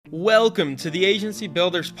Welcome to the Agency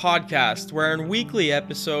Builders Podcast, where in weekly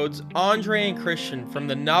episodes, Andre and Christian from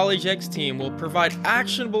the Knowledge X team will provide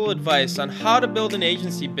actionable advice on how to build an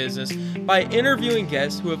agency business by interviewing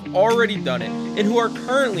guests who have already done it and who are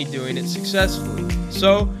currently doing it successfully.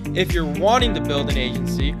 So, if you're wanting to build an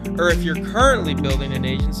agency, or if you're currently building an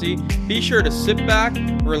agency, be sure to sit back,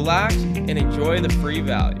 relax, and enjoy the free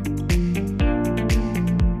value.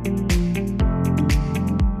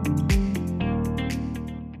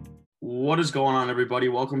 What is going on, everybody?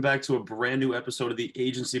 Welcome back to a brand new episode of the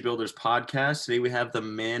Agency Builders Podcast. Today we have the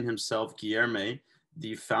man himself, Guilherme,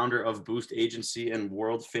 the founder of Boost Agency and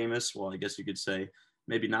world famous, well, I guess you could say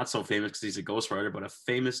maybe not so famous because he's a ghostwriter, but a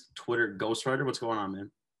famous Twitter ghostwriter. What's going on,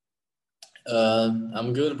 man?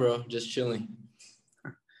 I'm good, bro. Just chilling.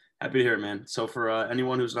 Happy to hear it, man. So for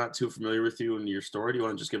anyone who's not too familiar with you and your story, do you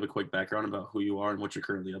want to just give a quick background about who you are and what you're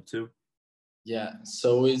currently up to? Yeah,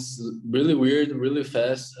 so it's really weird, really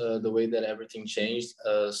fast, the way that everything changed.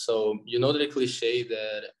 So you know the cliche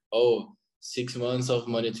that, 6 months of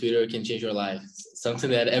money Twitter can change your life.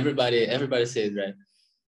 Something that everybody says, right?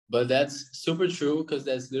 But that's super true because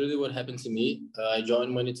that's literally what happened to me. I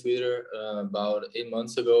joined Money Twitter about 8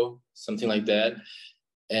 months ago, something like that.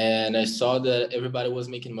 And I saw that everybody was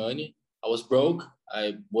making money. I was broke.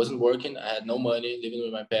 I wasn't working. I had no money, living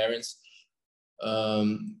with my parents.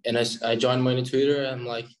 And I joined Money Twitter. I'm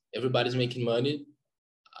like, everybody's making money.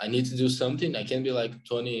 I need to do something. I can't be like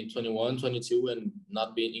 20, 21, 22 and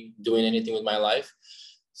not doing anything with my life.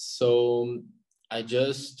 So I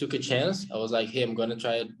just took a chance. I was like, hey, I'm gonna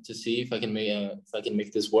try to see if I can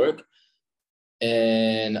make this work.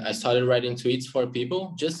 And I started writing tweets for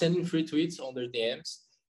people, just sending free tweets on their DMs.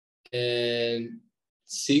 And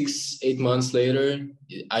 6-8 months later,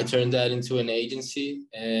 I turned that into an agency,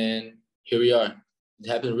 and here we are. It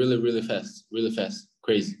happened really fast,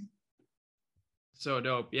 crazy. So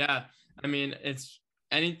dope. Yeah. I mean, it's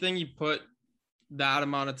anything you put that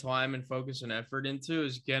amount of time and focus and effort into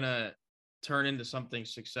is gonna turn into something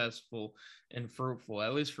successful and fruitful,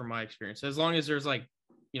 at least from my experience. As long as there's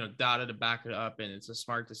data to back it up and it's a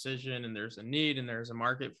smart decision and there's a need and there's a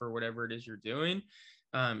market for whatever it is you're doing,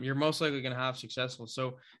 you're most likely going to have successful.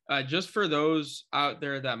 So just for those out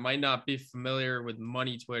there that might not be familiar with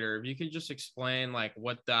Money Twitter, if you could just explain like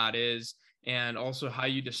what that is and also how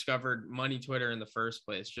you discovered Money Twitter in the first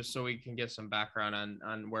place, just so we can get some background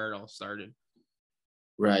on where it all started.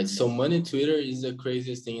 Right. So Money Twitter is the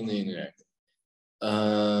craziest thing in the internet.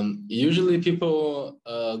 Usually people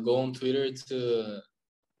go on Twitter to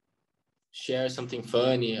share something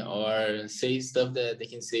funny or say stuff that they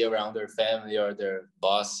can say around their family or their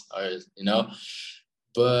boss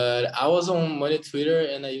but I was on Money Twitter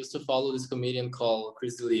and I used to follow this comedian called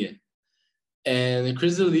Chris D'Elia, and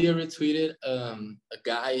Chris D'Elia retweeted a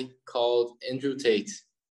guy called Andrew Tate,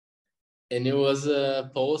 and it was a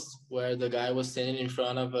post where the guy was standing in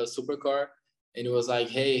front of a supercar and it was like,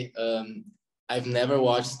 hey, I've never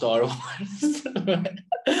watched Star Wars.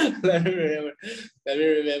 Let me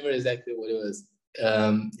remember exactly what it was.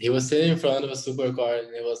 He was sitting in front of a supercar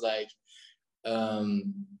and it was like,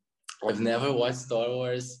 I've never watched Star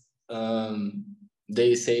Wars.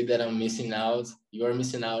 They say that I'm missing out. You're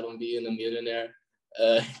missing out on being a millionaire.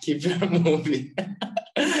 Keep your movie.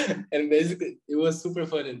 And basically, it was super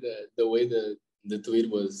funny. The way the tweet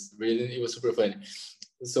was written, it was super funny.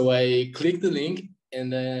 So I clicked the link,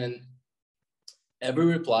 and then every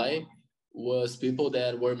reply was people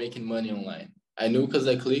that were making money online. I knew because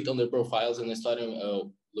I clicked on their profiles and I started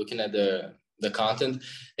looking at the content,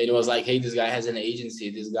 and it was like, hey, this guy has an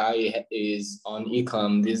agency, this guy is on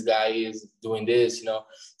e-com, this guy is doing this,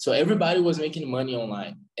 So everybody was making money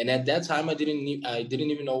online. And at that time, I didn't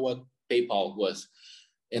even know what PayPal was.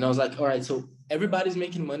 And I was like, all right, so everybody's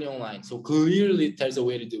making money online. So clearly there's a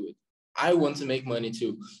way to do it. I want to make money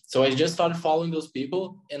too. So I just started following those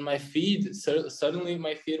people, and my feed, suddenly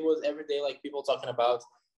my feed was every day like people talking about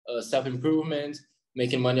self-improvement,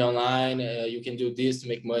 making money online. You can do this to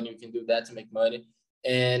make money. You can do that to make money.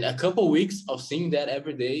 And a couple of weeks of seeing that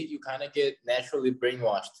every day, you kind of get naturally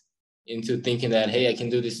brainwashed into thinking that, hey, I can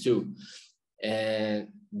do this too. And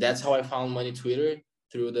that's how I found Money Twitter,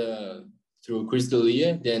 through Chris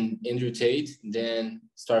D'Elia, then Andrew Tate, then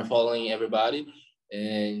start following everybody,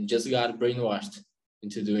 and just got brainwashed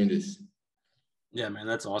into doing this. Yeah, man,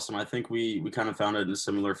 that's awesome. I think we kind of found it in a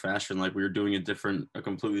similar fashion. Like we were doing a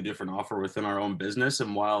completely different offer within our own business.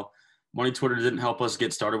 And while Money Twitter didn't help us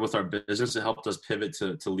get started with our business, it helped us pivot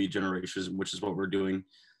to lead generation, which is what we're doing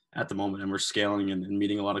at the moment. And we're scaling and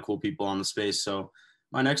meeting a lot of cool people on the space. So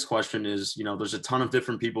my next question is, there's a ton of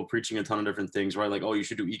different people preaching a ton of different things, right? Like, oh, you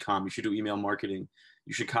should do e-com, you should do email marketing.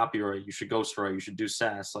 you should copyright, you should ghostwrite, you should do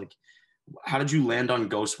SaaS. Like, how did you land on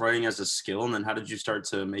ghostwriting as a skill? And then how did you start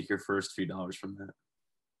to make your first few dollars from that?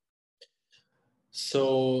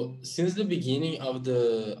 So since the beginning of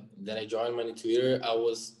that I joined Money Twitter, I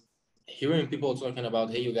was hearing people talking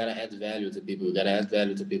about, hey, you gotta add value to people. You gotta add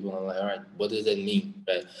value to people. And I'm like, all right, what does that mean?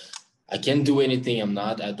 Right? I can't do anything.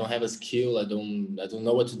 I don't have a skill. I don't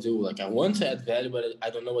know what to do. Like, I want to add value, but I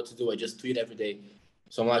don't know what to do. I just tweet every day.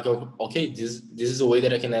 So I'm like, okay, this is a way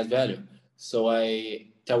that I can add value. So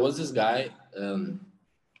there was this guy,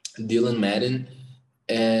 Dylan Madden,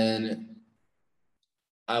 and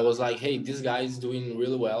I was like, hey, this guy is doing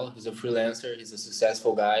really well. He's a freelancer. He's a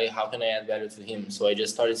successful guy. How can I add value to him? So I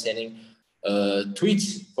just started sending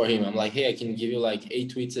tweets for him. I'm like, hey, I can give you like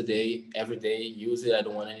 8 tweets a day, every day. Use it. I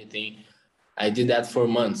don't want anything. I did that for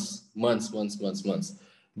months,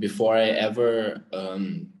 before I ever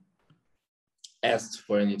asked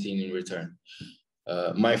for anything in return.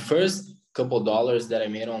 My first couple dollars that I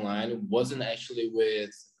made online wasn't actually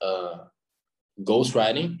with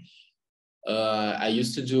ghostwriting. I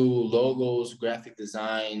used to do logos, graphic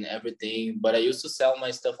design, everything, but I used to sell my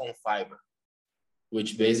stuff on Fiverr,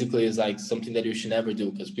 which basically is like something that you should never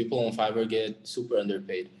do because people on Fiverr get super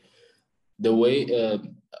underpaid. The way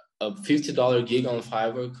a $50 gig on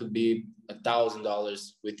Fiverr could be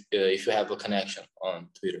 $1,000 with if you have a connection on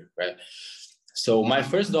Twitter, right? So my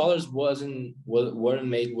first dollars weren't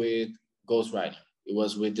made with ghostwriting. It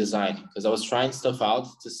was with design because I was trying stuff out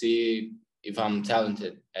to see if I'm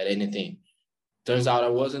talented at anything. Turns out I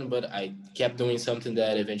wasn't, but I kept doing something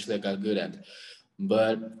that eventually I got good at.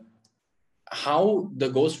 But how the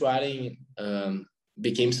ghostwriting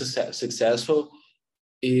became successful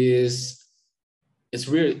is it's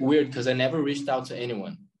weird because I never reached out to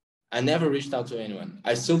anyone. I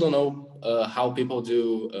still don't know how people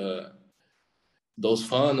do those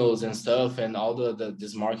funnels and stuff and all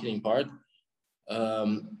this marketing part.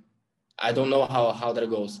 I don't know how that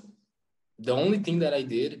goes. The only thing that I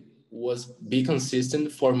did was be consistent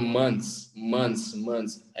for months.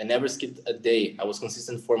 I never skipped a day. I was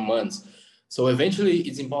consistent for months. So eventually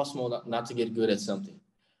it's impossible not to get good at something.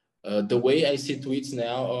 The way I see tweets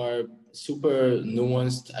now are super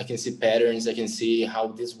nuanced. I can see patterns. I can see how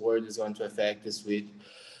this word is going to affect this tweet.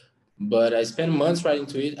 But I spent months writing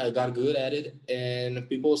tweets. I got good at it. And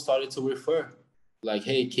people started to refer. Like,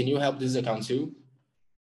 hey, can you help this account too?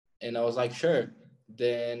 And I was like, sure.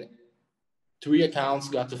 Then 3 accounts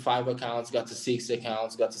got to 5 accounts, got to 6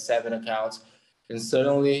 accounts, got to 7 accounts. And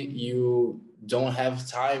suddenly you don't have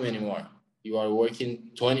time anymore. You are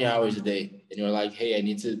working 20 hours a day. And you're like, hey, I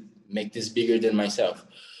need to make this bigger than myself.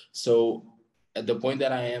 So at the point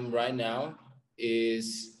that I am right now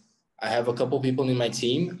is I have a couple people in my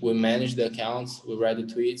team. We manage the accounts, we write the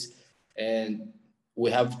tweets, and we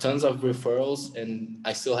have tons of referrals. And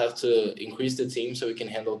I still have to increase the team so we can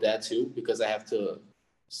handle that too, because I have to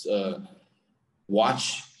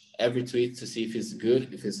watch every tweet to see if it's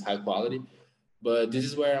good, if it's high quality. But this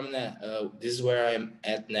is where I'm at. This is where I'm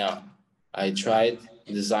at now. I tried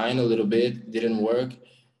design a little bit, didn't work,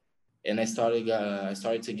 and I started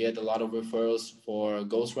to get a lot of referrals for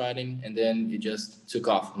ghostwriting, and then it just took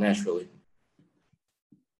off naturally.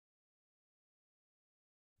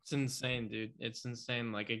 It's insane, dude. It's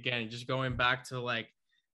insane. Like, again, just going back to like,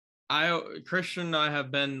 Christian and I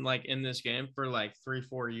have been like in this game for like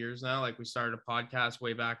 3-4 years now. Like, we started a podcast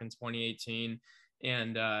way back in 2018.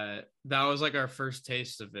 And that was like our first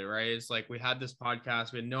taste of it, right? It's like we had this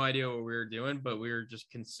podcast, we had no idea what we were doing, but we were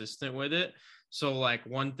just consistent with it. So like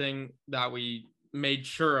one thing that we made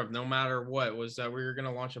sure of no matter what was that we were going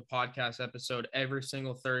to launch a podcast episode every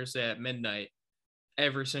single Thursday at midnight,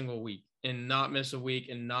 every single week, and not miss a week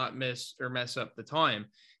and not miss or mess up the time.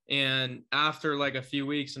 And after like a few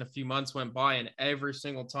weeks and a few months went by, and every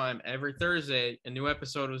single time, every Thursday, a new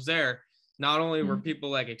episode was there. Not only were people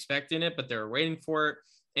like expecting it, but they were waiting for it.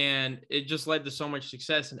 And it just led to so much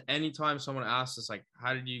success. And anytime someone asks us, like,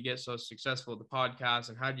 how did you get so successful with the podcast?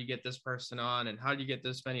 And how did you get this person on? And how did you get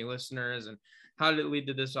this many listeners? And how did it lead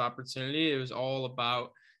to this opportunity? It was all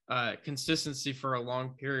about consistency for a long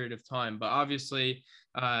period of time. But obviously,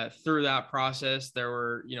 through that process, there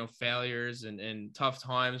were, failures and tough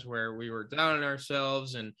times where we were down on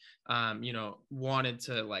ourselves and, wanted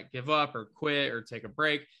to like give up or quit or take a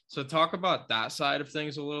break. So talk about that side of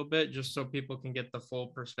things a little bit, just so people can get the full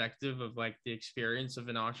perspective of like the experience of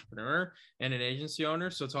an entrepreneur and an agency owner.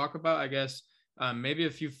 So talk about, I guess, maybe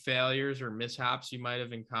a few failures or mishaps you might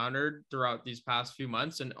have encountered throughout these past few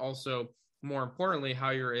months, and also more importantly, how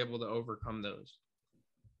you're able to overcome those.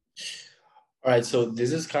 All right, so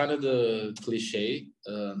this is kind of the cliche,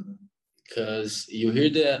 because you hear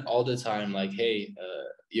that all the time, like, hey,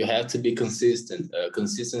 you have to be consistent.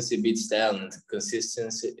 Consistency beats talent.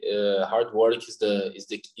 Consistency, hard work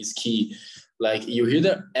is key. Like, you hear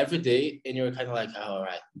that every day, and you're kind of like, oh,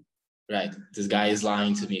 right, this guy is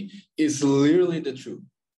lying to me. It's literally the truth.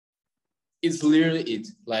 It's literally it.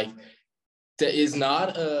 Like, there is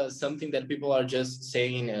not something that people are just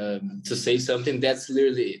saying to say something. That's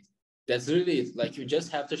literally it. That's literally it. Like, you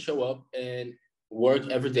just have to show up and work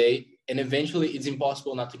every day, and eventually it's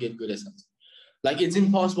impossible not to get good at something. Like, it's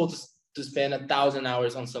impossible to spend 1,000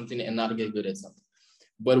 hours on something and not get good at something.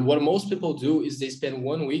 But what most people do is they spend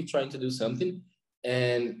 1 week trying to do something,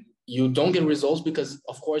 and you don't get results because,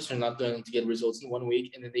 of course, you're not going to get results in 1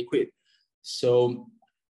 week, and then they quit. So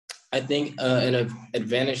I think an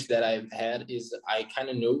advantage that I've had is I kind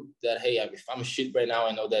of knew that, hey, if I'm shit right now,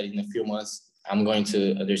 I know that in a few months, I'm going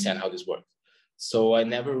to understand how this works. So I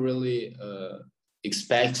never really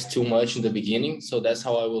expect too much in the beginning. So that's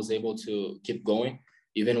how I was able to keep going,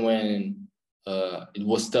 even when it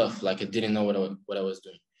was tough. Like, I didn't know what I was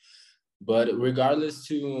doing. But regardless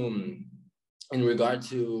in regard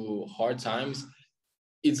to hard times,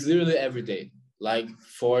 it's literally every day. Like,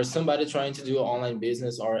 for somebody trying to do online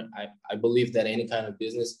business, or I believe that any kind of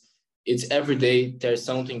business, it's every day there's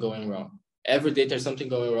something going wrong. Every day there's something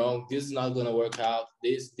going wrong. This is not going to work out.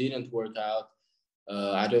 This didn't work out.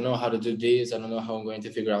 I don't know how to do this. I don't know how I'm going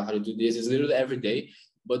to figure out how to do this. It's literally every day.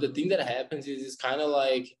 But the thing that happens is it's kind of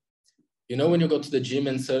like, when you go to the gym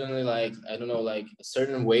and suddenly, like, I don't know, like a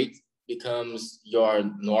certain weight becomes your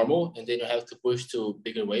normal, and then you have to push to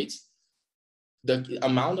bigger weights. The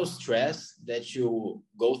amount of stress that you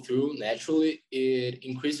go through naturally, it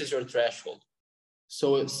increases your threshold.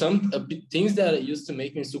 So some things that used to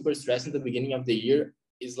make me super stressed in the beginning of the year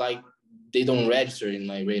is like, they don't register in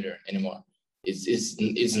my radar anymore.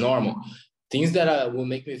 It's normal. Things that will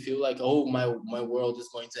make me feel like, oh, my world is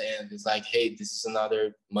going to end. It's like, hey, this is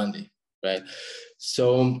another Monday, right?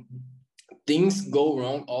 So things go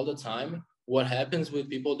wrong all the time. What happens with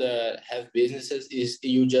people that have businesses is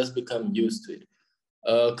you just become used to it.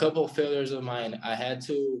 A couple of failures of mine,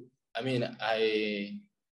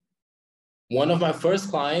 one of my first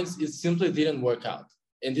clients, it simply didn't work out.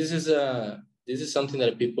 And this is something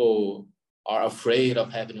that people are afraid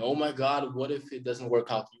of happening. Oh my God, what if it doesn't work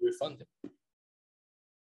out? You refund them.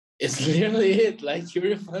 It's literally it. Like, you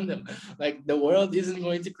refund them. Like, the world isn't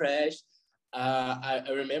going to crash. I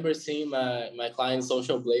remember seeing my client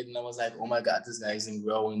Social Blade, and I was like, oh my God, this guy isn't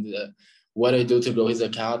growing. What I do to grow his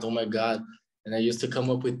account, oh my God. And I used to come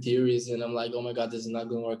up with theories, and I'm like, oh my God, this is not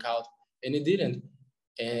going to work out. And it didn't.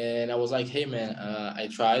 And I was like, hey, man, I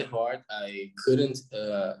tried hard. I couldn't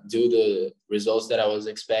do the results that I was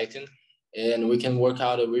expecting. And we can work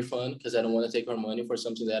out a refund, because I don't want to take our money for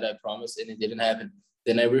something that I promised, and it didn't happen.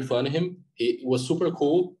 Then I refunded him. It was super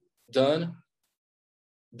cool. Done.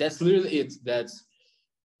 That's literally it. That's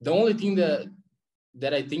the only thing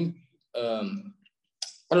that I think,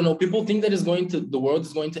 I don't know, people think that the world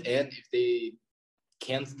is going to end if they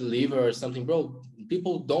can't deliver or something. Bro,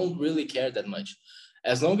 people don't really care that much.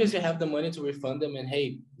 As long as you have the money to refund them, and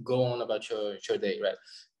hey, go on about your day, right?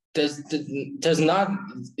 It's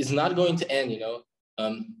not going to end,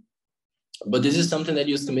 but this is something that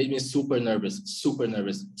used to make me super nervous.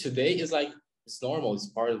 Today is like, it's normal. It's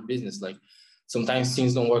part of business. Like, sometimes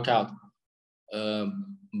things don't work out.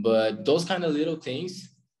 But those kind of little things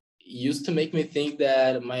used to make me think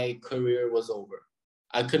that my career was over.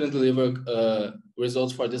 I couldn't deliver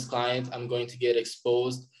results for this client. I'm going to get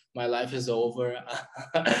exposed. My life is over.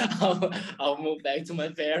 I'll move back to my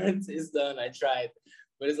parents. It's done. I tried.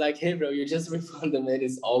 But it's like, hey, bro, you just refund them and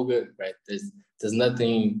it's all good, right? There's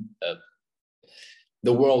nothing,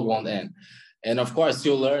 the world won't end. And of course,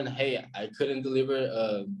 you'll learn, hey, I couldn't deliver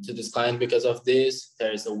to this client because of this.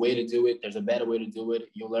 There's a way to do it. There's a better way to do it.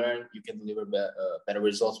 You learn, you can deliver better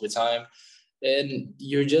results with time. And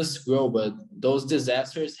you just grow. But those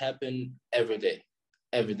disasters happen every day.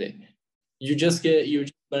 You just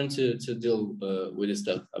learn to deal with this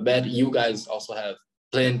stuff. I bet you guys also have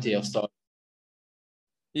plenty of stuff.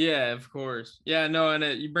 Yeah, of course. Yeah, no, and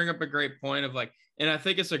you bring up a great point of like, and I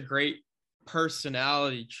think it's a great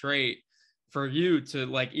personality trait for you to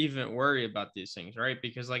like even worry about these things, right?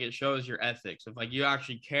 Because like it shows your ethics of like you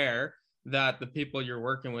actually care that the people you're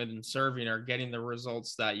working with and serving are getting the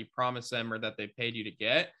results that you promised them or that they paid you to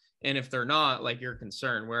get. And if they're not, like, you're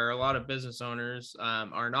concerned, where a lot of business owners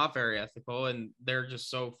are not very ethical, and they're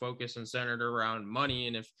just so focused and centered around money.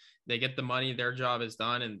 And if they get the money, their job is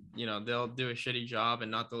done, and they'll do a shitty job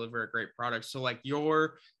and not deliver a great product. So like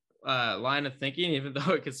your line of thinking, even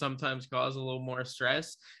though it could sometimes cause a little more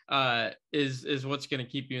stress, is what's going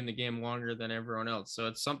to keep you in the game longer than everyone else. So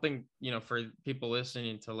it's something, for people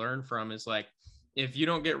listening to learn from, is like, if you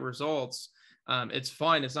don't get results, it's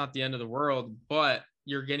fine. It's not the end of the world, but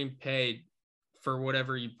you're getting paid for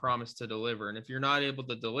whatever you promised to deliver. And if you're not able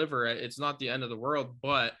to deliver it, it's not the end of the world,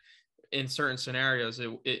 but in certain scenarios,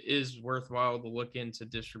 it is worthwhile to look into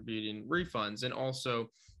distributing refunds. And also,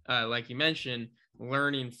 like you mentioned,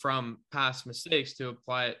 learning from past mistakes to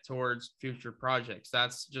apply it towards future projects.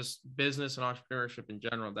 That's just business and entrepreneurship in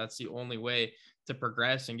general. That's the only way to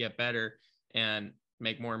progress and get better and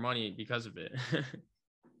make more money because of it.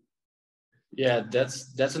 Yeah,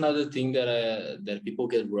 that's another thing that people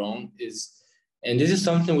get wrong is, and this is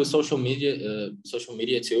something with social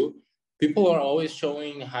media too. People are always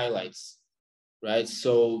showing highlights, right?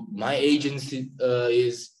 So my agency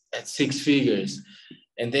is at 6 figures,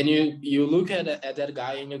 and then you look at that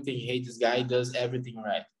guy and you think, hey, this guy does everything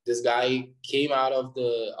right. This guy came out of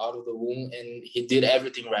the womb and he did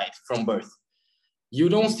everything right from birth. You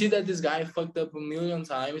don't see that this guy fucked up a million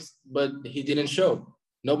times, but he didn't show.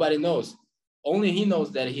 Nobody knows. Only he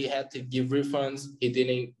knows that he had to give refunds. He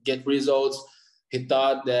didn't get results. He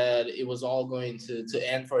thought that it was all going to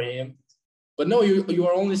end for him. But no, you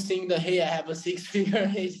are only seeing the, hey, I have a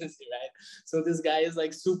 6-figure agency, right? So this guy is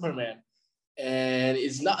like Superman. And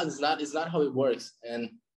it's not how it works.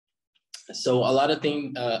 And so a lot of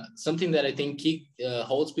things, something that I think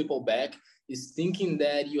holds people back is thinking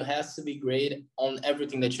that you have to be great on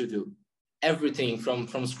everything that you do. Everything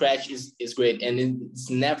from scratch is great, and it's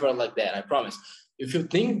never like that. I promise. If you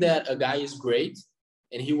think that a guy is great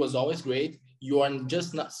and he was always great, you are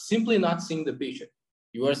just not seeing the picture.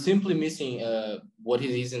 You are simply missing what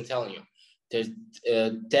he isn't telling you.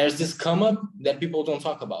 There's this come up that people don't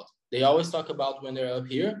talk about. They always talk about when they're up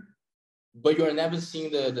here, but you're never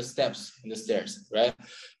seeing the steps in the stairs, right?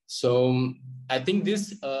 So I think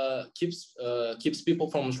this keeps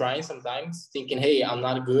people from trying sometimes, thinking, hey, I'm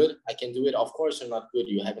not good, I can do it. Of course you're not good,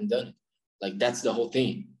 you haven't done it. Like, that's the whole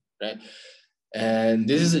thing, right? And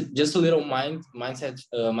this is just a little mindset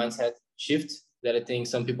shift that I think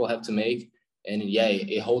some people have to make. And yeah,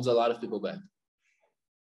 it holds a lot of people back.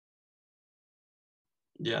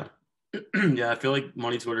 Yeah. Yeah, I feel like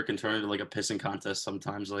Money Twitter can turn into like a pissing contest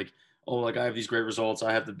sometimes. Like, oh, like I have these great results,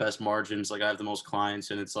 I have the best margins, like I have the most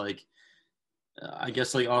clients, and it's like, I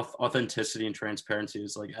guess like authenticity and transparency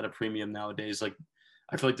is like at a premium nowadays. Like,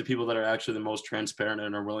 I feel like the people that are actually the most transparent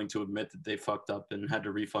and are willing to admit that they fucked up and had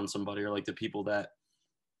to refund somebody are like the people that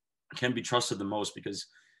can be trusted the most, because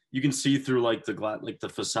you can see through like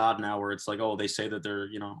the facade now, where it's like, oh, they say that they're,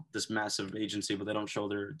 this massive agency, but they don't show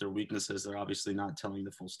their weaknesses. They're obviously not telling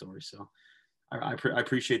the full story. So I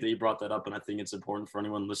appreciate that you brought that up. And I think it's important for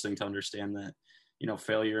anyone listening to understand that,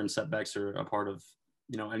 failure and setbacks are a part of,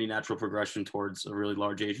 any natural progression towards a really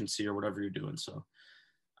large agency or whatever you're doing. So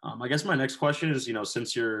I guess my next question is,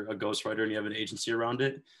 since you're a ghostwriter and you have an agency around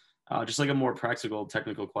it, just like a more practical,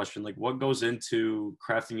 technical question, like what goes into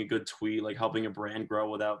crafting a good tweet, like helping a brand grow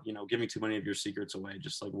without, giving too many of your secrets away?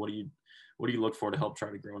 Just like, what do you look for to help try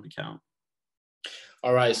to grow an account?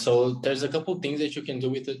 All right. So there's a couple things that you can do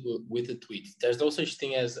with a tweet. There's no such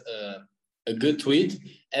thing as a good tweet.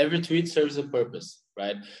 Every tweet serves a purpose,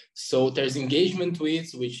 right? So there's engagement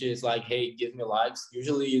tweets, which is like, hey, give me likes.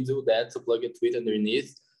 Usually you do that to plug a tweet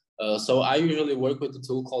underneath. So I usually work with a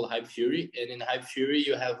tool called Hype Fury, and in Hype Fury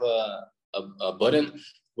you have a button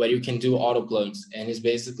where you can do auto plugs, and it's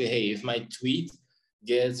basically, hey, if my tweet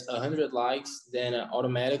gets 100 likes, then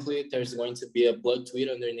automatically there's going to be a plug tweet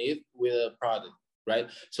underneath with a product, right?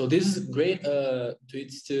 So this is great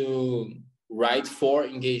tweets to write for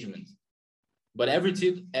engagement. But every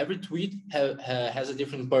tweet has a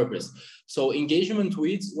different purpose. So engagement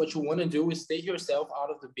tweets, what you want to do is take yourself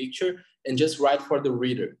out of the picture and just write for the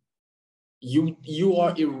reader. You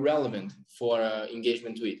are irrelevant for an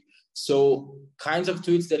engagement tweet. So kinds of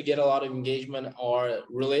tweets that get a lot of engagement are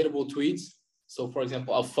relatable tweets. So for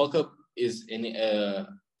example, a fuck up is a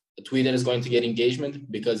tweet that is going to get engagement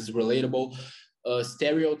because it's relatable.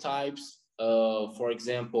 Stereotypes, for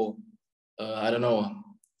example, I don't know,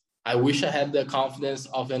 I wish I had the confidence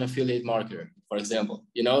of an affiliate marketer, for example,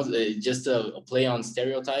 just a play on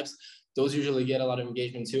stereotypes. Those usually get a lot of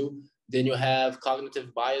engagement too. Then you have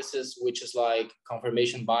cognitive biases, which is like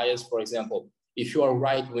confirmation bias. For example, if you are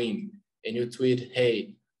right wing and you tweet,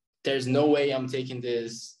 hey, there's no way I'm taking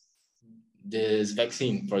this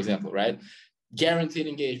vaccine, for example, right? Guaranteed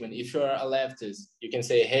engagement. If you're a leftist, you can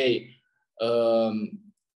say, hey,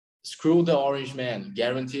 screw the orange man,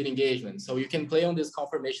 guaranteed engagement. So you can play on this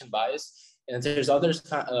confirmation bias. And there's other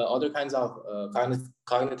kinds of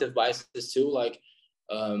cognitive biases too. Like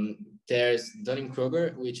there's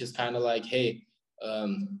Dunning-Kruger, which is kind of like, hey,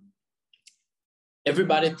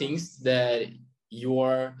 everybody thinks that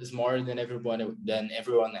you're smarter than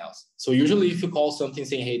everyone else. So usually if you call something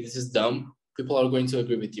saying, hey, this is dumb, people are going to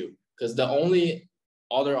agree with you, because the only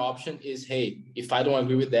other option is, hey, if I don't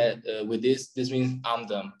agree with that, with this means I'm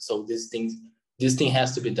dumb. So this thing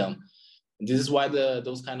has to be dumb. This is why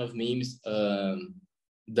those kind of memes, the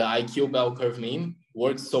IQ bell curve meme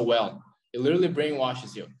works so well. It literally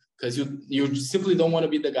brainwashes you, because you simply don't want to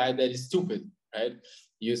be the guy that is stupid, right?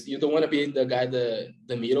 You don't want to be the guy, the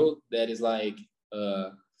middle, that is like,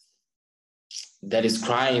 that is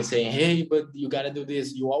crying, saying, hey, but you got to do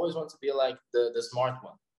this. You always want to be like the smart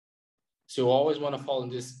one. So you always want to fall on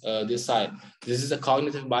this side. This is a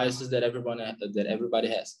cognitive biases that everybody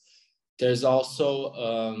has. There's also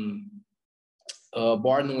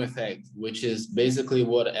Barnum effect, which is basically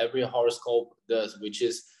what every horoscope does, which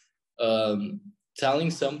is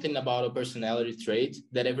telling something about a personality trait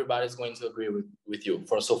that everybody's going to agree with you.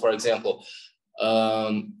 For example,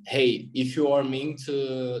 hey, if you are mean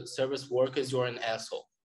to service workers, you're an asshole.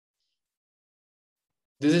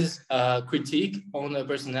 This is a critique on a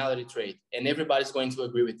personality trait, and everybody's going to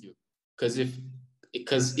agree with you, because it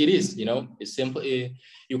is, it's simply,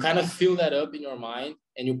 you kind of fill that up in your mind,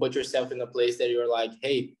 and you put yourself in a place that you're like,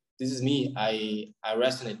 hey, this is me. I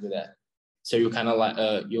resonate with that. So you kind of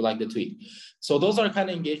like, you like the tweet. So those are kind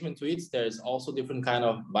of engagement tweets. There's also different kind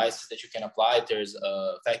of biases that you can apply. There's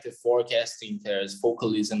effective forecasting. There's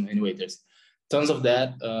focalism. Anyway, there's tons of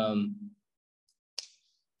that.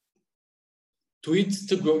 Tweets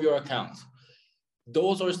to grow your account.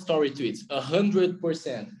 Those are story tweets,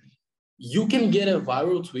 100%. You can get a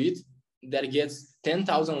viral tweet that gets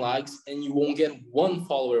 10,000 likes and you won't get one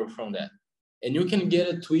follower from that. And you can get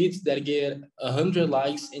a tweet that get 100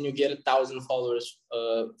 likes and you get 1,000 followers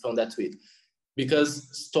from that tweet. Because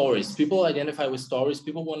stories, people identify with stories.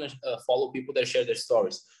 People want to follow people that share their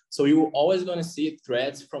stories. So you're always going to see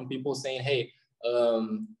threads from people saying, hey,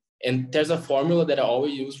 and there's a formula that I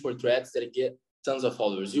always use for threads that get tons of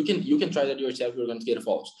followers. You can try that yourself. You're going to get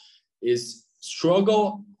followers. Is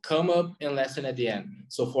struggle, come up, and lesson at the end.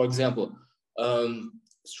 So for example,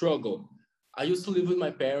 struggle. I used to live with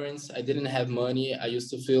my parents. I didn't have money. I used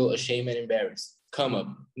to feel ashamed and embarrassed. Come up.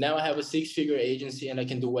 Now I have a 6-figure agency and I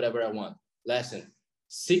can do whatever I want. Lesson.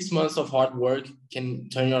 6 months of hard work can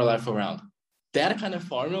turn your life around. That kind of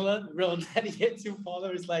formula, bro, that gets you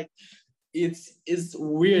followers. Like, it's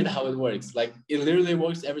weird how it works. Like, it literally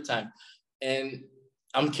works every time. And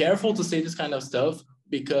I'm careful to say this kind of stuff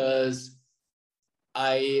because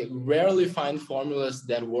I rarely find formulas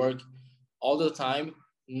that work all the time.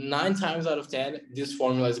 9 times out of 10, this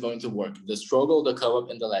formula is going to work. The struggle, the come up,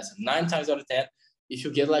 and the lesson. 9 times out of 10, if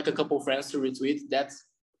you get like a couple friends to retweet, that's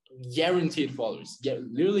guaranteed followers.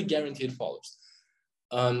 Literally guaranteed followers.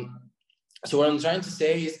 So what I'm trying to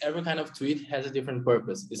say is every kind of tweet has a different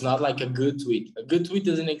purpose. It's not like a good tweet. A good tweet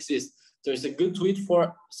doesn't exist. There's a good tweet for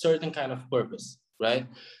a certain kind of purpose, right?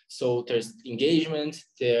 So there's engagement,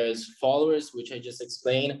 there's followers, which I just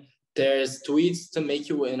explained. There's tweets to make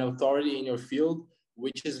you an authority in your field,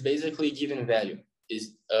 which is basically giving value.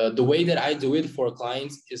 Is the way that I do it for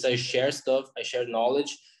clients is I share stuff, I share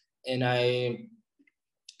knowledge, and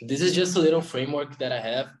this is just a little framework that I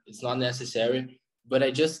have. It's not necessary, but I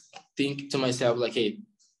just think to myself like, hey,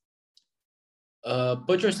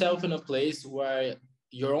 put yourself in a place where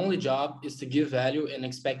your only job is to give value and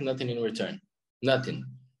expect nothing in return. Nothing.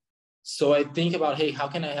 So I think about, hey, how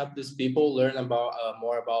can I help these people learn about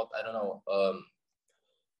more about, I don't know,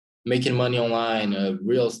 making money online,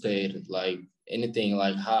 real estate, like anything,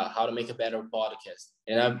 like how to make a better podcast.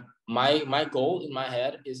 And my goal in my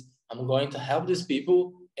head is I'm going to help these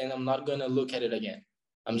people and I'm not going to look at it again.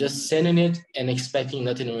 I'm just sending it and expecting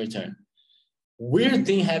nothing in return. Weird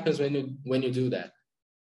thing happens when you do that.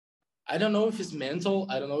 I don't know if it's mental.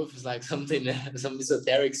 I don't know if it's like something, some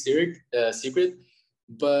esoteric secret,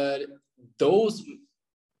 but those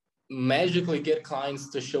magically get clients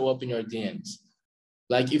to show up in your DMs.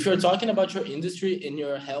 Like if you're talking about your industry and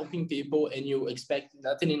you're helping people and you expect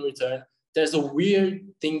nothing in return, there's a weird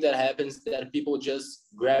thing that happens that people just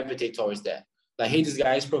gravitate towards that. Like, hey, this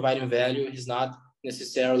guy is providing value. He's not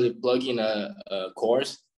necessarily plugging a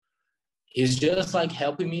course. He's just like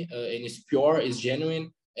helping me, and it's pure, it's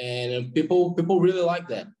genuine, and people really like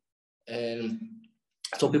that. And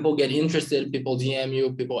so people get interested, people DM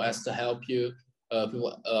you, people ask to help you,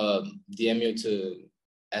 people DM you to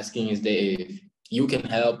asking if you can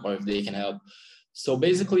help or if they can help. So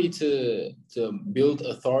basically to build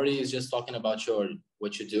authority is just talking about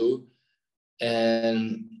what you do.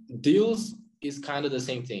 And deals is kind of the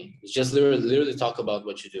same thing. It's just literally talk about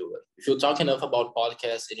what you do. If you talk enough about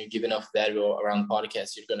podcasts and you give enough value around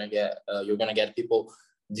podcasts, you're gonna get people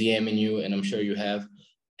DMing you, and I'm sure you have.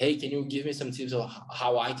 Hey, can you give me some tips of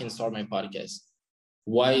how I can start my podcast?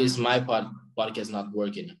 Why is my podcast not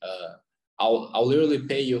working? I'll literally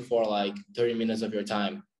pay you for like 30 minutes of your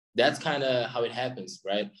time. That's kind of how it happens,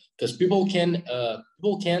 right? Because people can't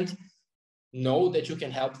know that you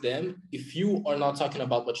can help them if you are not talking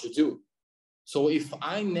about what you do. So if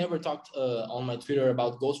I never talked on my Twitter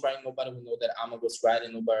about ghostwriting, nobody would know that I'm a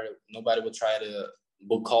ghostwriter. Nobody would try to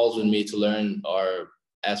book calls with me to learn or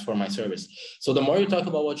ask for my service. So the more you talk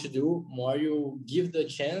about what you do, more you give the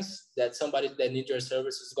chance that somebody that needs your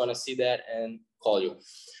service is going to see that and call you.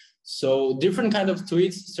 So different kind of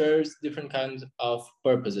tweets serves different kinds of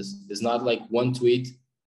purposes. It's not like one tweet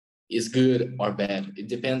is good or bad. It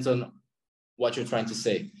depends on what you're trying to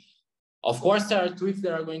say. Of course, there are tweets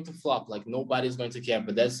that are going to flop, like nobody's going to care,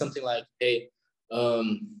 but that's something like, hey,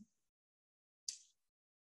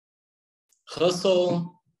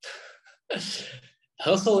 hustle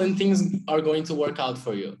and things are going to work out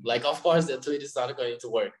for you. Like, of course, that tweet is not going to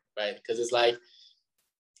work, right? Because it's like,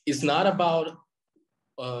 it's not about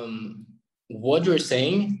what you're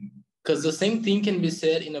saying, because the same thing can be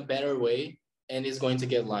said in a better way and it's going to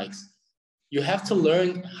get likes. You have to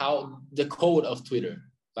learn how the code of Twitter.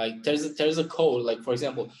 Like there's a code, like for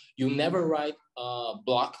example, you never write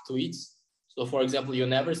block tweets. So for example, you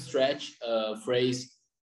never stretch a phrase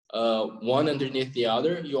one underneath the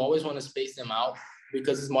other. You always want to space them out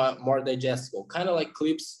because it's more digestible, kind of like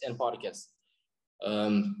clips and podcasts.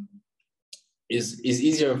 Is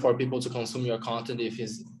easier for people to consume your content if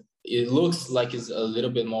it looks like it's a little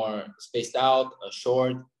bit more spaced out,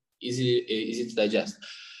 short, easy to digest.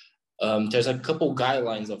 There's a couple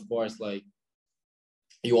guidelines, of course, like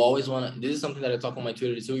you always want to, this is something that I talk on my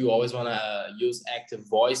Twitter too, you always want to use active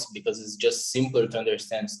voice because it's just simpler to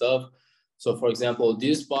understand stuff. So for example,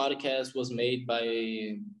 this podcast was made by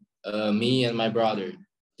me and my brother.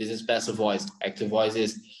 This is passive voice. Active voice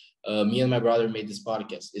is me and my brother made this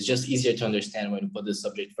podcast. It's just easier to understand when you put the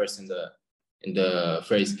subject first in the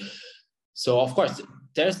phrase. So of course,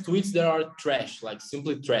 there's tweets that are trash, like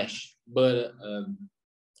simply trash. But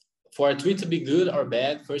for a tweet to be good or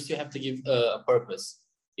bad, first you have to give a purpose,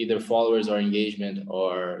 either followers or engagement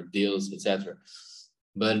or deals, etc.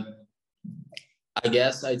 But I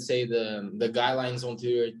guess I'd say the guidelines on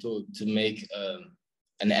Twitter to make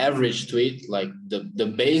an average tweet, like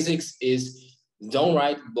the basics is don't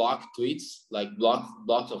write block tweets, like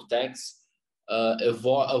blocks of text.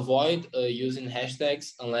 Avoid using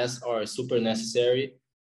hashtags unless are super necessary,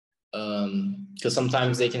 because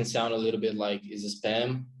sometimes they can sound a little bit like is a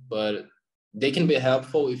spam, but they can be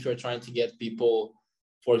helpful if you're trying to get people.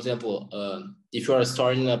 For example, if you are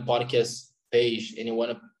starting a podcast page and you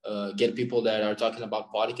want to get people that are talking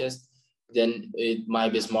about podcasts, then it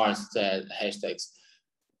might be smart to add hashtags.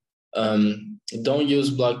 Don't use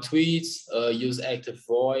block tweets. Use active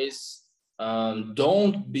voice.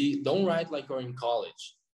 Don't write like you're in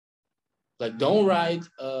college. Like don't write.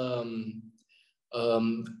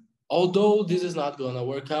 Although this is not gonna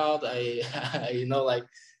work out, I like.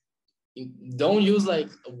 Don't use like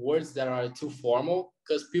words that are too formal,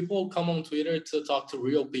 because people come on Twitter to talk to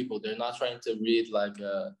real people. They're not trying to read like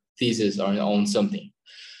a thesis or on something.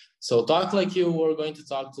 So talk like you were going to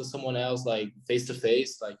talk to someone else, like face to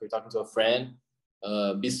face, like you're talking to a friend.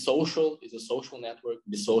 Be social. It's a social network.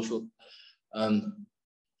 Be social. So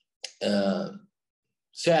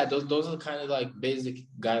yeah, those are kind of like basic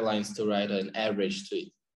guidelines to write an average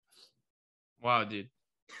tweet. Wow, dude.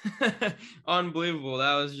 Unbelievable.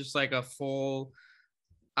 That was just like a full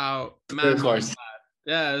out master class.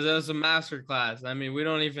 Yeah, that was a master class. I mean, we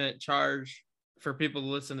don't even charge for people to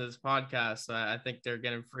listen to this podcast. So I think they're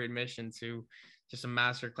getting free admission to just a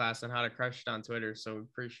master class on how to crush it on Twitter. So we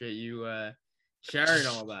appreciate you sharing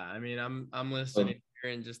all that. I mean, I'm listening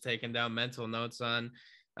here and just taking down mental notes on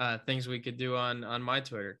things we could do on my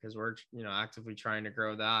Twitter, because we're actively trying to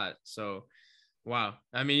grow that. So wow.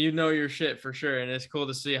 I mean, your shit for sure. And it's cool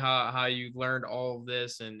to see how you learned all of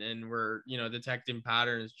this and we're, detecting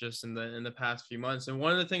patterns just in the past few months. And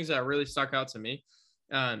one of the things that really stuck out to me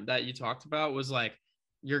that you talked about was like,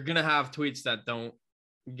 you're going to have tweets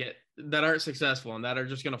that aren't successful and that are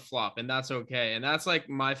just going to flop, and that's okay. And that's like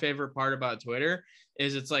my favorite part about Twitter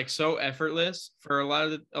is it's like so effortless for a lot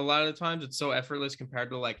of the times. It's so effortless compared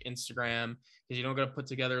to like Instagram, because you don't got to put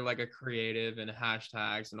together like a creative and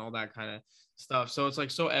hashtags and all that kind of stuff. So it's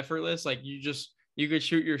like so effortless. Like you could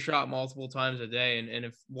shoot your shot multiple times a day. And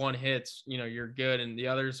if one hits, you're good. And the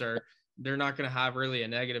others are they're not going to have really a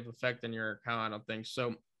negative effect on your account, I don't think.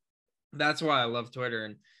 So that's why I love Twitter.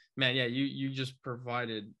 And man, yeah, you just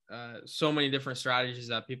provided so many different strategies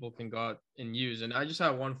that people can go out and use. And I just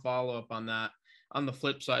have one follow-up on that. On the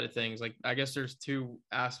flip side of things, like, I guess there's two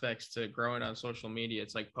aspects to growing on social media.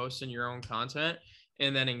 It's like posting your own content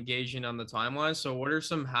and then engaging on the timeline. So what are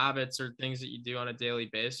some habits or things that you do on a daily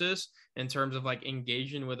basis in terms of like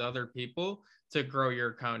engaging with other people to grow your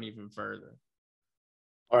account even further?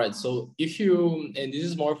 All right. So if you, and this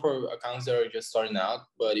is more for accounts that are just starting out,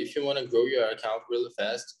 but if you want to grow your account really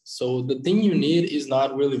fast, so the thing you need is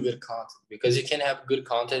not really good content, because you can have good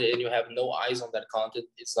content and you have no eyes on that content.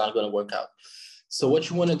 It's not going to work out. So what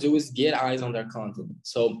you want to do is get eyes on that content.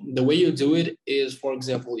 So the way you do it is, for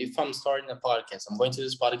example, if I'm starting a podcast, I'm going to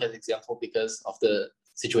use podcast example because of the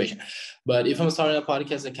situation. But if I'm starting a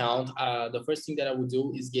podcast account, the first thing that I would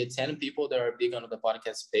do is get 10 people that are big on the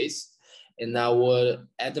podcast space, and I would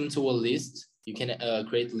add them to a list. You can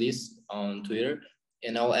create lists on Twitter,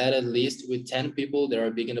 and I'll add a list with 10 people that are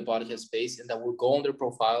big in the podcast space, and I will go on their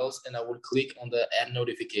profiles and I would click on the add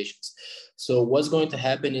notifications. So what's going to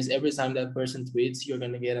happen is every time that person tweets, you're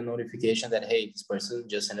going to get a notification that, hey, this person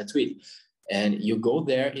just sent a tweet. And you go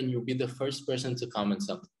there and you'll be the first person to comment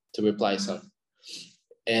something, to reply something.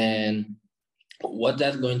 And what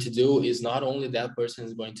that's going to do is not only that person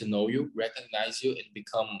is going to know you, recognize you, and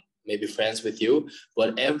become maybe friends with you,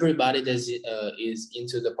 but everybody that is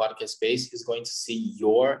into the podcast space is going to see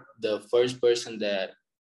you're the first person that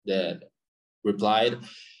replied.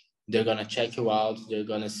 They're going to check you out. They're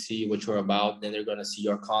going to see what you're about. Then they're going to see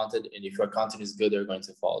your content. And if your content is good, they're going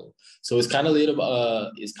to follow. So it's kind of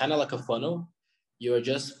it's kind of like a funnel. You're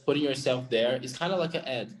just putting yourself there. It's kind of like an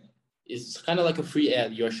ad. It's kind of like a free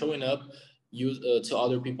ad. You're showing up to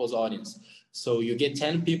other people's audience. So you get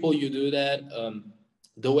 10 people, you do that.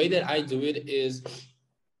 The way that I do it is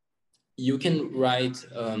you can write,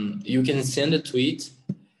 you can send a tweet.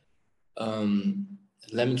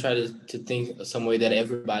 Let me try to think of some way that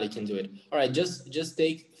everybody can do it. All right, just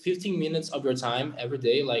take 15 minutes of your time every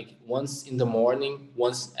day, like once in the morning,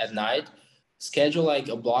 once at night. Schedule like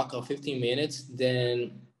a block of 15 minutes,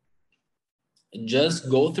 then just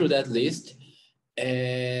go through that list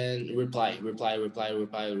and reply.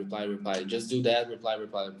 Just do that,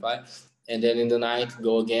 reply. And then in the night,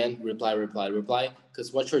 go again, reply.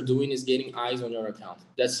 Because what you're doing is getting eyes on your account.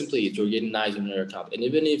 That's simply it. You're getting eyes on your account. And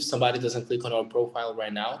even if somebody doesn't click on your profile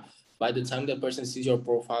right now, by the time that person sees your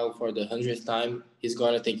profile for the 100th time, he's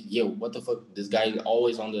going to think, yo, what the fuck? This guy is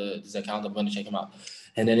always on this account. I'm going to check him out.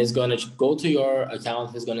 And then he's going to go to your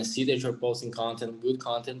account. He's going to see that you're posting content, good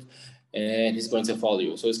content, and he's going to follow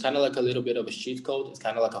you. So it's kind of like a little bit of a cheat code. It's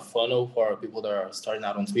kind of like a funnel for people that are starting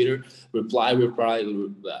out on Twitter. Reply.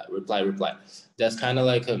 That's kind of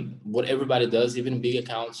like what everybody does. Even big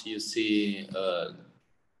accounts, you see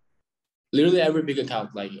literally every big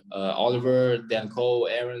account, like Oliver, Dan Cole,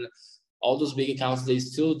 Aaron, all those big accounts, they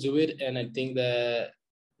still do it. And I think that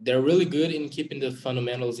they're really good in keeping the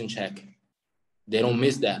fundamentals in check. They don't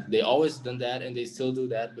miss that. They always done that, and they still do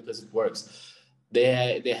that because it works.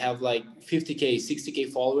 They have like 50K,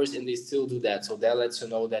 60K followers, and they still do that. So that lets you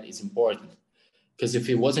know that it's important. Because if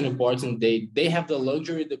it wasn't important, they have the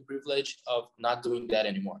luxury, the privilege of not doing that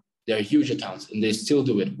anymore. They're huge accounts, and they still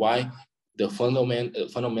do it. Why? The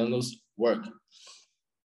fundamentals work.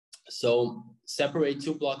 So separate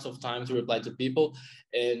 2 blocks of time to reply to people.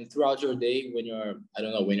 And throughout your day, when you're,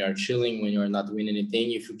 when you're chilling, when you're not doing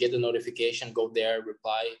anything, if you get the notification, go there,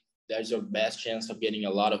 reply. That's your best chance of getting a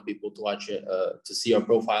lot of people to watch it, to see your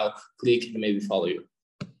profile, click, and maybe follow you.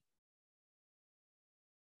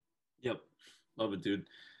 Yep. Love it, dude.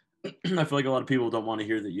 I feel like a lot of people don't want to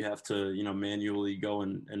hear that you have to, manually go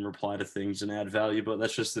and reply to things and add value, but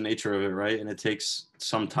that's just the nature of it, right? And it takes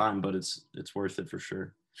some time, but it's worth it for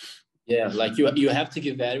sure. Yeah, like you have to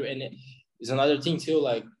give value. And it's another thing too,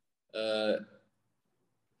 like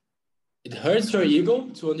it hurts your ego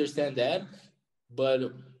to understand that,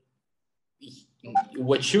 but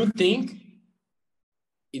what you think,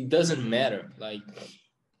 it doesn't matter. Like,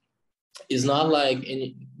 it's not like,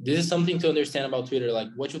 and this is something to understand about Twitter, like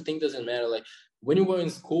what you think doesn't matter. Like when you were in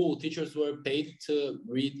school, teachers were paid to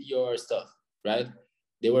read your stuff, right?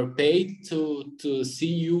 They were paid to see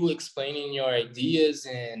you explaining your ideas,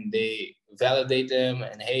 and they validate them,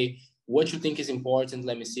 and hey, what you think is important,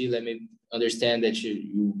 let me understand that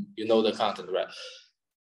you know the content, right?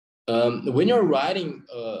 When you're writing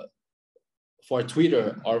for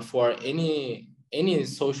Twitter or for any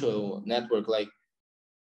social network, like,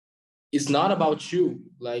 it's not about you.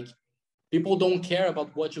 Like, people don't care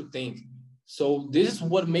about what you think. So this is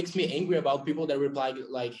what makes me angry about people that reply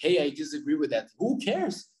like, hey, I disagree with that. Who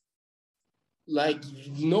cares? Like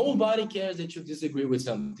nobody cares that you disagree with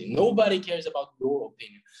something. Nobody cares about your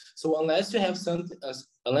opinion. So unless you have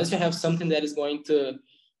something that is going to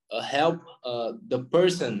help the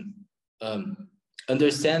person um,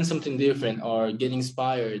 understand something different or get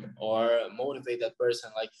inspired or motivate that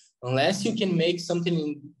person, like unless you can make something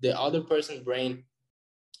in the other person's brain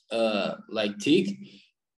like tick,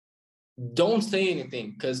 don't say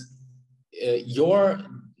anything, because your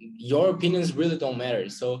opinions really don't matter.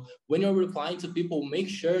 So when you're replying to people, make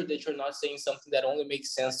sure that you're not saying something that only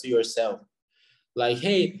makes sense to yourself. Like,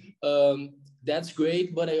 hey, that's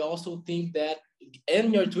great, but I also think that,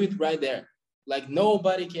 end your tweet right there. Like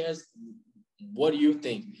nobody cares what you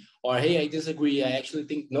think. Or hey, I disagree, I actually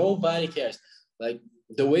think, nobody cares. Like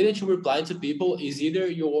the way that you reply to people is either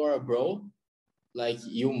you're a bro, like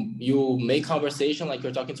you make conversation like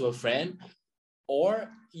you're talking to a friend, or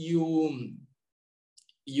you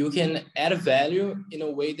can add value in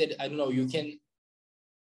a way that, I don't know, you can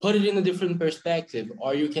put it in a different perspective,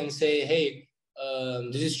 or you can say, hey,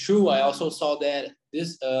 this is true, I also saw that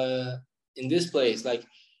this in this place. Like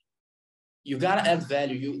you gotta add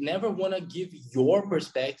value. You never want to give your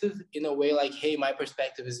perspective in a way like, hey, my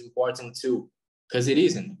perspective is important too, because it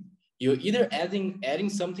isn't. You're either adding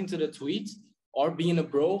something to the tweet, or being a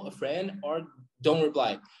bro, a friend, or don't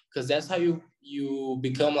reply, because that's how you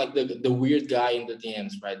become like the weird guy in the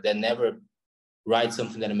DMs, right? That never writes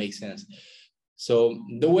something that makes sense. So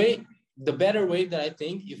the better way that I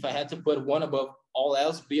think, if I had to put one above all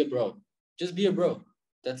else, be a bro. Just be a bro.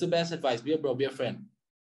 That's the best advice. Be a bro. Be a friend.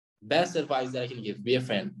 Best advice that I can give. Be a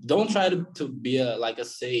friend. Don't try to be like a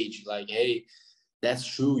sage. Like, hey, that's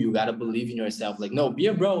true. You gotta believe in yourself. Like, no, be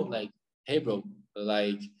a bro. Like, hey, bro.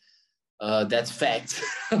 Like, that's fact.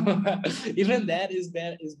 Even that is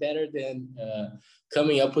better than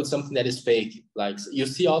coming up with something that is fake. Like you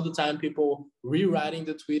see all the time people rewriting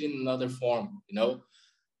the tweet in another form.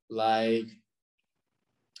 Like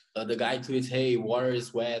the guy tweets, hey, water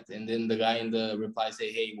is wet, and then the guy in the reply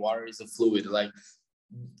say, hey, water is a fluid. Like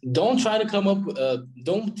don't try to come up,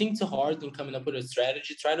 don't think too hard in coming up with a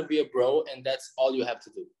strategy. Try to be a bro, and that's all you have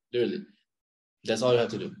to do. Literally, that's all you have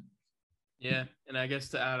to do. Yeah, and I guess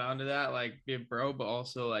to add on to that, like be a bro, but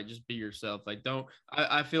also like just be yourself. Like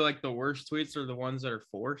I feel like the worst tweets are the ones that are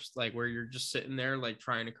forced, like where you're just sitting there like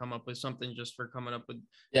trying to come up with something just for coming up with.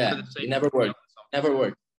 Yeah, it never works. Never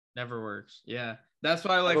works. Never works. Yeah, that's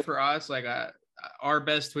why like for us, like our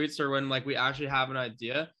best tweets are when like we actually have an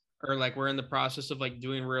idea, or like we're in the process of like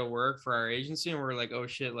doing real work for our agency, and we're like, oh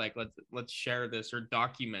shit, like let's share this or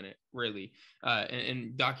document it really,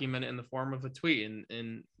 and document it in the form of a tweet,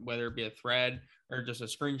 and whether it be a thread or just a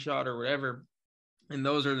screenshot or whatever. And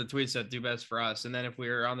those are the tweets that do best for us. And then if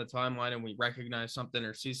we're on the timeline and we recognize something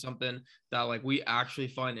or see something that like we actually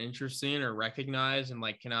find interesting or recognize and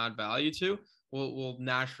like can add value to, we'll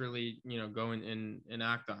naturally go and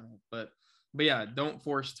act on it. But yeah, don't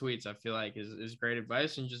force tweets, I feel like is great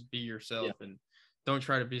advice, and just be yourself. And don't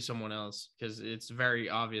try to be someone else, because it's very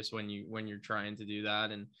obvious when you're trying to do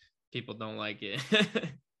that and people don't like it.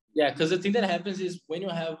 Yeah, because the thing that happens is when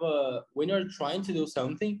you're trying to do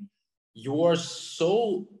something, you are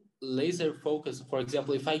so laser focused. For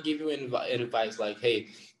example, if I give you advice like, hey,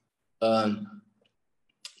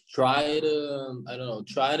 try to, I don't know,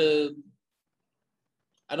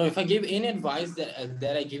 if I give any advice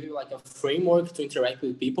that I give you like a framework to interact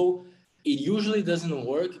with people, it usually doesn't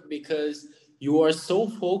work, because you are so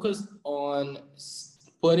focused on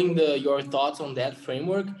putting your thoughts on that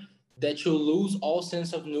framework that you lose all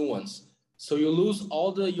sense of nuance. So you lose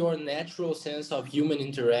all your natural sense of human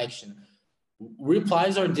interaction.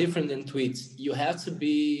 Replies are different than tweets. You have to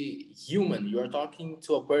be human. You're talking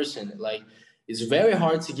to a person. Like, it's very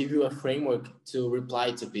hard to give you a framework to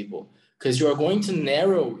reply to people, because you're going to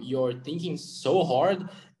narrow your thinking so hard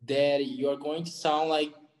that you're going to sound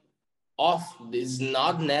like off. It's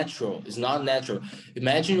not natural. It's not natural.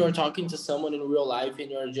 Imagine you're talking to someone in real life and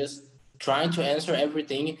you're just trying to answer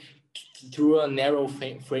everything through a narrow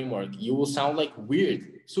framework. You will sound like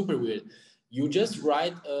weird, super weird. You just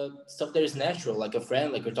write stuff that is natural, like a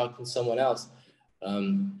friend, like you're talking to someone else.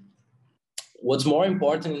 What's more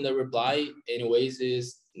important in the reply, anyways,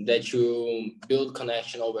 is that you build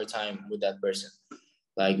connection over time with that person.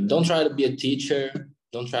 Like, don't try to be a teacher.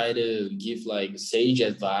 Don't try to give like sage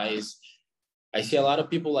advice. I see a lot of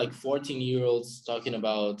people like 14-year-olds talking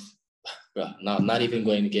about, bro, not even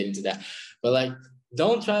going to get into that, but like,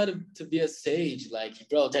 don't try to be a sage. Like,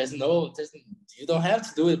 bro, you don't have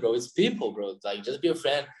to do it, bro. It's people, bro. Like, just be a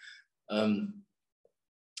friend.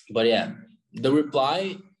 But yeah, the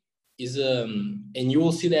reply is and you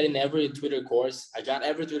will see that in every Twitter course. I got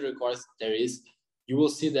every Twitter course there is. you will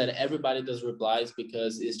see that everybody does replies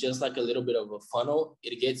because it's just like a little bit of a funnel.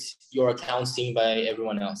 It gets your account seen by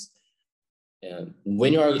everyone else.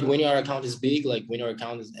 When your account is big, like when your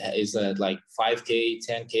account is at like 5K,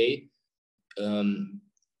 10K,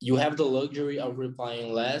 you have the luxury of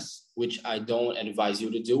replying less, which I don't advise you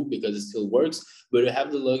to do because it still works. But you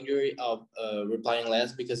have the luxury of replying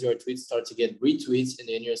less because your tweets start to get retweets, and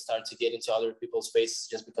then you start to get into other people's faces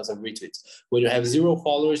just because of retweets. When you have 0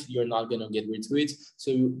 followers, you're not going to get retweets.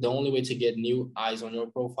 So the only way to get new eyes on your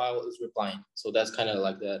profile is replying. So that's kind of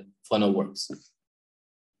like that funnel works.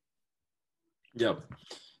 Yep.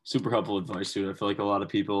 Super helpful advice, dude. I feel like a lot of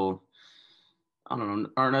people, I don't know,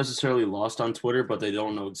 aren't necessarily lost on Twitter, but they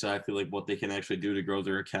don't know exactly like what they can actually do to grow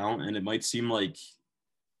their account. And it might seem like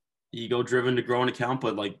ego driven to grow an account,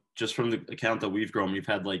 but like just from the account that we've grown, we've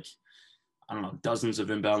had like, I don't know, dozens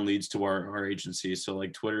of inbound leads to our agency. So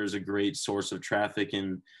like Twitter is a great source of traffic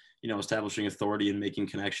and, you know, establishing authority and making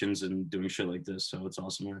connections and doing shit like this. So it's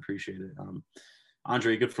awesome. I appreciate it.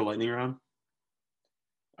 Andre, you good for lightning round?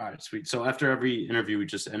 All right, sweet. So after every interview, we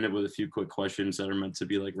just end it with a few quick questions that are meant to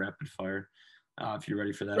be like rapid fire. If you're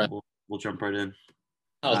ready for that, right. we'll jump right in.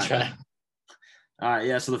 I'll try. All right,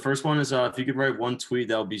 yeah. So the first one is if you could write one tweet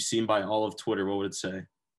that would be seen by all of Twitter, what would it say?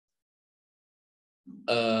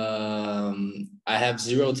 I have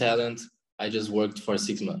 0 talent. I just worked for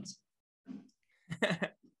 6 months.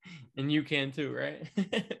 And you can too, right?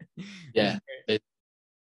 Yeah.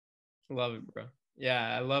 Love it, bro.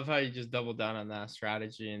 Yeah, I love how you just double down on that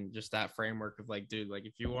strategy and just that framework of like, dude, like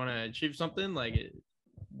if you want to achieve something, like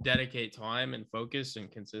dedicate time and focus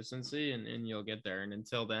and consistency and you'll get there. And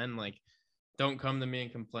until then, like, don't come to me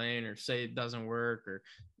and complain or say it doesn't work or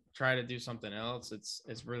try to do something else. It's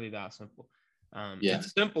really that simple. Yeah.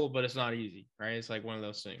 It's simple, but it's not easy, right? It's like one of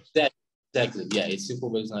those things. Exactly. Yeah, it's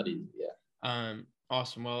simple, but it's not easy. Yeah.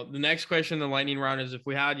 Awesome. Well, the next question, the lightning round, is if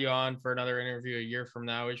we had you on for another interview a year from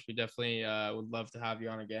now, which we definitely would love to have you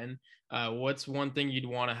on again. What's one thing you'd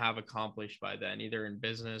want to have accomplished by then, either in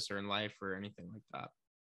business or in life or anything like that?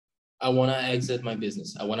 I want to exit my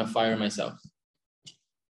business. I want to fire myself.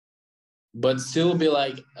 But still be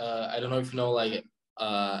like, I don't know if you know, like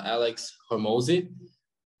Alex Hormozy.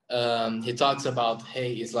 He talks about,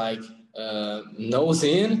 hey, it's like nose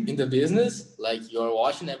in the business, like you're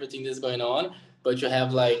watching everything that's going on, but you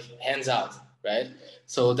have like hands out, right?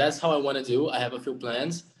 So that's how I want to do. I have a few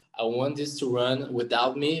plans. I want this to run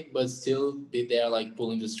without me, but still be there, like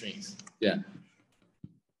pulling the strings. Yeah.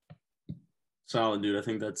 Solid, dude. I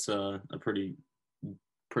think that's a pretty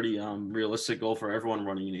realistic goal for everyone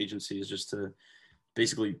running an agency, is just to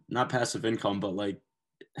basically not passive income, but like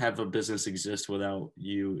have a business exist without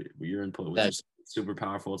your input, which is super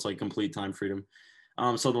powerful. It's like complete time freedom.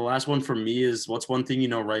 So the last one for me is, what's one thing you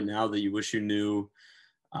know right now that you wish you knew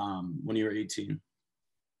when you were 18?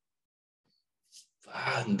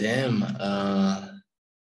 Damn.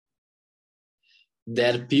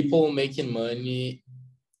 That people making money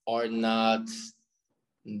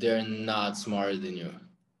they're not smarter than you.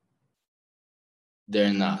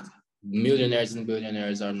 They're not. Millionaires and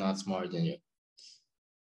billionaires are not smarter than you.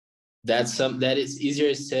 That is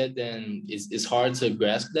easier said than it's hard to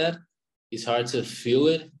grasp that. It's hard to feel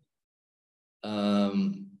it.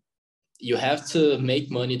 You have to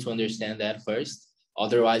make money to understand that first.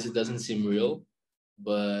 Otherwise, it doesn't seem real.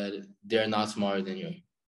 But they're not smarter than you.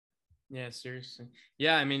 Yeah, seriously.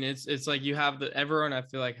 Yeah, I mean, it's like you have everyone I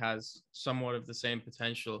feel like has somewhat of the same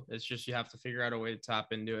potential. It's just you have to figure out a way to tap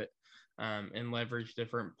into it and leverage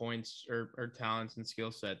different points or talents and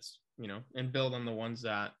skill sets, you know, and build on the ones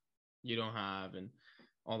that you don't have and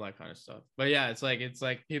all that kind of stuff. But yeah, it's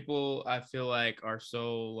like people I feel like are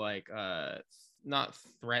so like not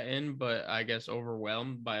threatened, but I guess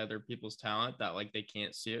overwhelmed by other people's talent that like they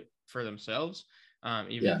can't see it for themselves.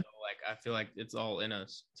 Even though like I feel like it's all in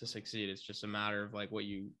us to succeed. It's just a matter of like what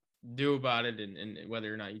you do about it and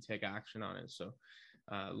whether or not you take action on it. So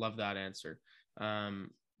love that answer.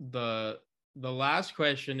 The last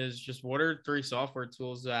question is just, what are 3 software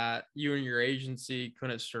tools that you and your agency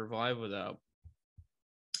couldn't survive without?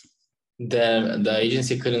 The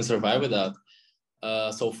agency couldn't survive without.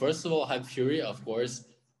 So first of all, Hypefury, of course.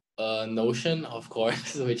 Notion, of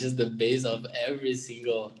course, which is the base of every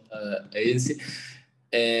single agency.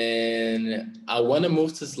 And I want to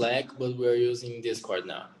move to Slack, but we're using Discord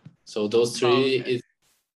now. So those 3 is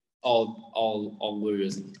all we're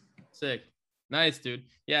using. Sick. Nice, dude.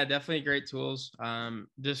 Yeah, definitely great tools.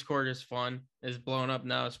 Discord is fun. It's blowing up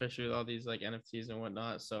now, especially with all these like NFTs and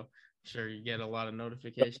whatnot. So I'm sure you get a lot of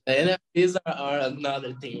notifications. The NFTs are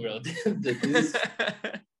another thing, bro.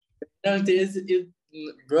 NFTs,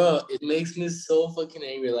 bro, it makes me so fucking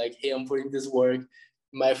angry. Like, hey, I'm putting this work.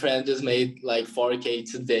 My friend just made like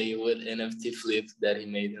 4K today with NFT flip that he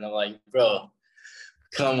made, and I'm like, bro,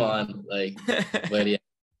 come on, like, but yeah,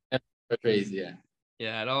 crazy, yeah.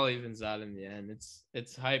 Yeah, it all evens out in the end.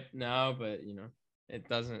 It's hype now, but it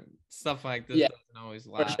doesn't. Stuff like this doesn't always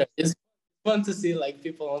last. Sure. It's fun to see like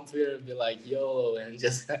people on Twitter be like YOLO and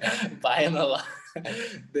just buying a lot.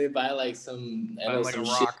 They buy like some, like a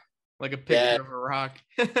rock, shit. Like a picture of a rock.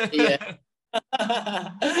 Yeah.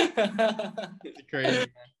 It's crazy, man.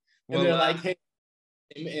 Well, and they're like, hey,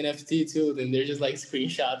 NFT too. Then they're just like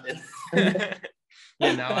screenshotting.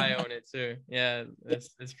 Yeah, now I own it too. Yeah,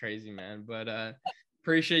 it's crazy, man. But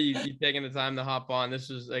appreciate you taking the time to hop on. This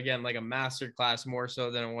was, again, like a masterclass more so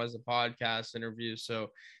than it was a podcast interview. So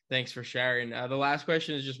thanks for sharing. The last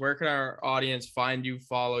question is just, where can our audience find you,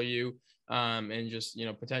 follow you, and just,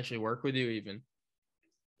 potentially work with you even?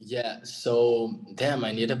 Yeah, so damn,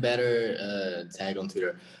 I need a better tag on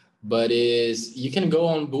Twitter. But you can go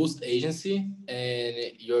on Boost Agency and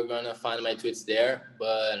you're gonna find my tweets there.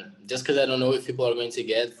 But just because I don't know if people are going to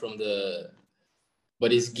get from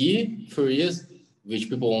but it's Gui Farias, which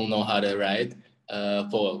people won't know how to write.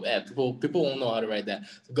 People won't know how to write that.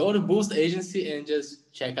 So go to Boost Agency and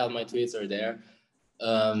just check out my tweets are there.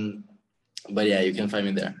 But yeah, you can find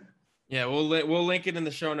me there. Yeah, we'll link it in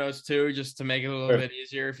the show notes too, just to make it a little bit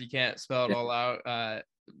easier if you can't spell it all out.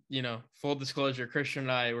 Full disclosure, Christian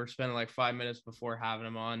and I were spending like 5 minutes before having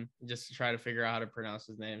him on just to try to figure out how to pronounce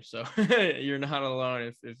his name. So you're not alone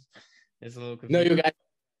if it's a little confusing. No, you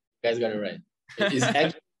guys got it right.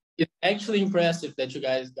 It's actually impressive that you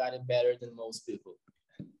guys got it better than most people.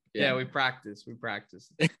 Yeah, we practice.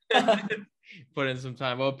 Put in some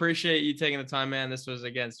time. Well, appreciate you taking the time, man. This was,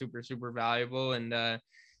 again, super, super valuable, and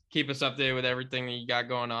keep us updated with everything that you got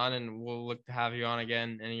going on, and we'll look to have you on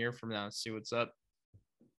again in a year from now and see what's up.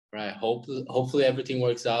 Right. Hopefully everything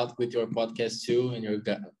works out with your podcast too, and your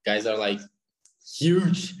guys are like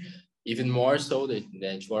huge, even more so than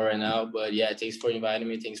you are right now. But yeah, thanks for inviting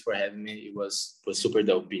me. Thanks for having me. It was super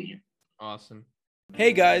dope being here. Awesome.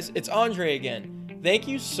 Hey guys, it's Andre again. Thank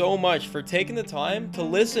you so much for taking the time to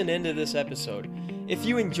listen into this episode. If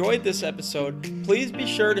you enjoyed this episode, please be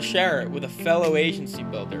sure to share it with a fellow agency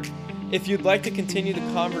builder. If you'd like to continue the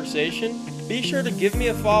conversation, be sure to give me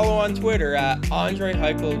a follow on Twitter at Andre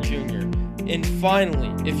Heichel Jr. And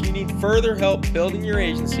finally, if you need further help building your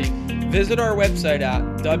agency, visit our website at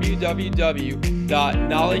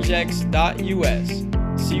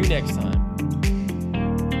www.knowledgex.us. See you next time.